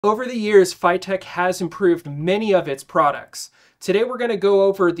Over the years, FiTech has improved many of its products. Today we're going to go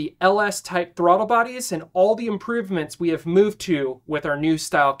over the LS type throttle bodies and all the improvements we have moved to with our new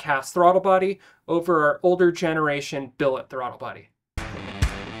style cast throttle body over our older generation billet throttle body.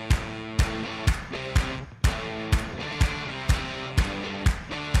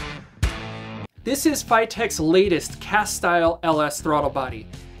 This is FiTech's latest cast style LS throttle body.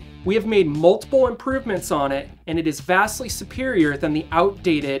 We have made multiple improvements on it, and it is vastly superior than the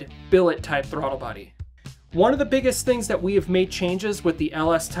outdated billet type throttle body. One of the biggest things that we have made changes with the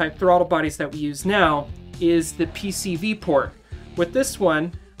LS type throttle bodies that we use now is the PCV port. With this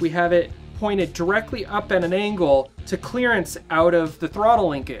one, we have it pointed directly up at an angle to clearance out of the throttle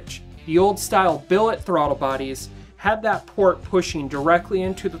linkage. The old style billet throttle bodies had that port pushing directly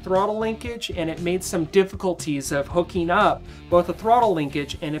into the throttle linkage, and it made some difficulties of hooking up both a throttle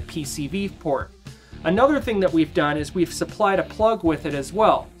linkage and a PCV port. Another thing that we've done is we've supplied a plug with it as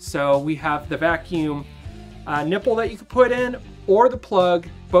well. So we have the vacuum nipple that you can put in, or the plug,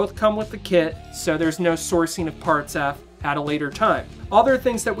 both come with the kit, so there's no sourcing of parts at a later time. Other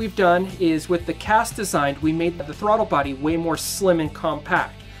things that we've done is with the cast design, we made the throttle body way more slim and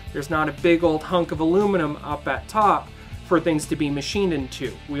compact. There's not a big old hunk of aluminum up at top for things to be machined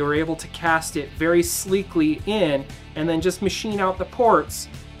into. We were able to cast it very sleekly in and then just machine out the ports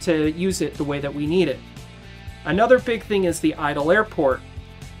to use it the way that we need it. Another big thing is the idle air port.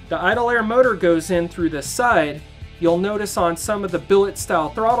 The idle air motor goes in through the side. You'll notice on some of the billet style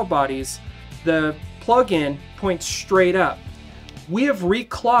throttle bodies, the plug-in points straight up. We have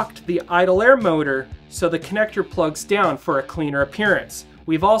reclocked the idle air motor so the connector plugs down for a cleaner appearance.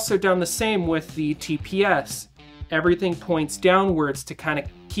 We've also done the same with the TPS. Everything points downwards to kind of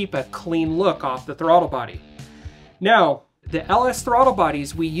keep a clean look off the throttle body. Now, the LS throttle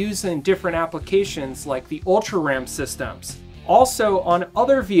bodies we use in different applications like the Ultra Ram systems. Also on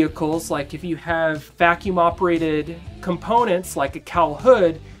other vehicles, like if you have vacuum operated components like a cowl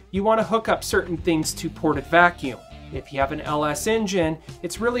hood, you want to hook up certain things to ported vacuum. If you have an LS engine,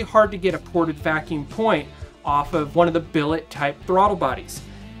 it's really hard to get a ported vacuum point off of one of the billet type throttle bodies.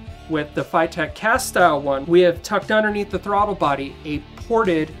 With the FiTech cast style one, we have tucked underneath the throttle body a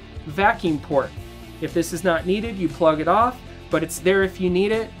ported vacuum port. If this is not needed, you plug it off, but it's there if you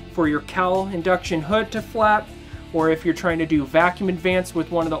need it for your cowl induction hood to flap, or if you're trying to do vacuum advance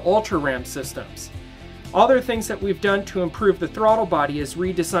with one of the Ultra Ram systems. Other things that we've done to improve the throttle body is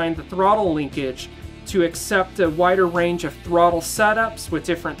redesign the throttle linkage to accept a wider range of throttle setups with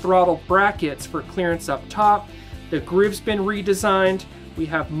different throttle brackets for clearance up top. The groove's been redesigned. We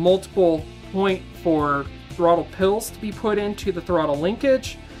have multiple point for throttle pills to be put into the throttle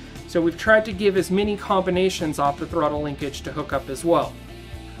linkage. So we've tried to give as many combinations off the throttle linkage to hook up as well.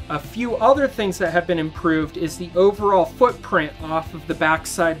 A few other things that have been improved is the overall footprint off of the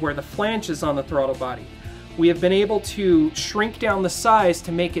backside where the flange is on the throttle body. We have been able to shrink down the size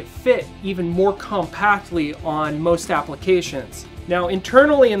to make it fit even more compactly on most applications. Now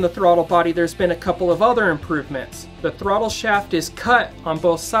internally in the throttle body there's been a couple of other improvements. The throttle shaft is cut on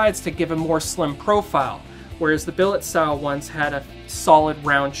both sides to give a more slim profile, whereas the billet style ones had a solid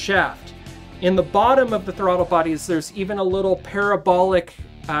round shaft. In the bottom of the throttle bodies there's even a little parabolic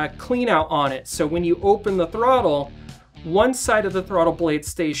clean out on it, so when you open the throttle, one side of the throttle blade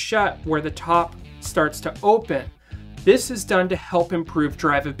stays shut where the top starts to open. This is done to help improve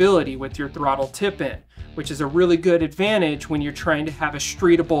drivability with your throttle tip-in, which is a really good advantage when you're trying to have a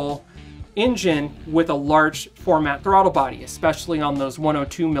streetable engine with a large format throttle body, especially on those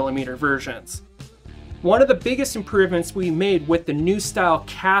 102mm versions. One of the biggest improvements we made with the new style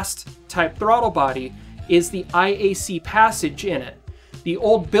cast type throttle body is the IAC passage in it. The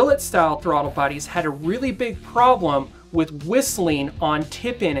old billet style throttle bodies had a really big problem with whistling on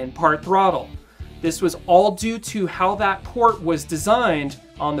tip-in and part throttle. This was all due to how that port was designed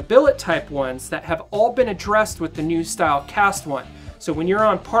on the billet type ones that have all been addressed with the new style cast one. So when you're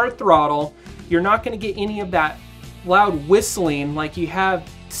on part throttle, you're not going to get any of that loud whistling like you have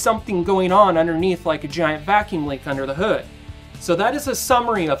something going on underneath like a giant vacuum leak under the hood. So that is a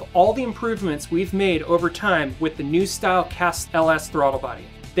summary of all the improvements we've made over time with the new style cast LS throttle body.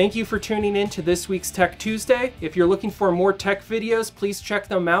 Thank you for tuning in to this week's Tech Tuesday. If you're looking for more tech videos, please check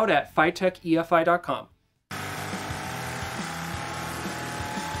them out at FiTechEFI.com.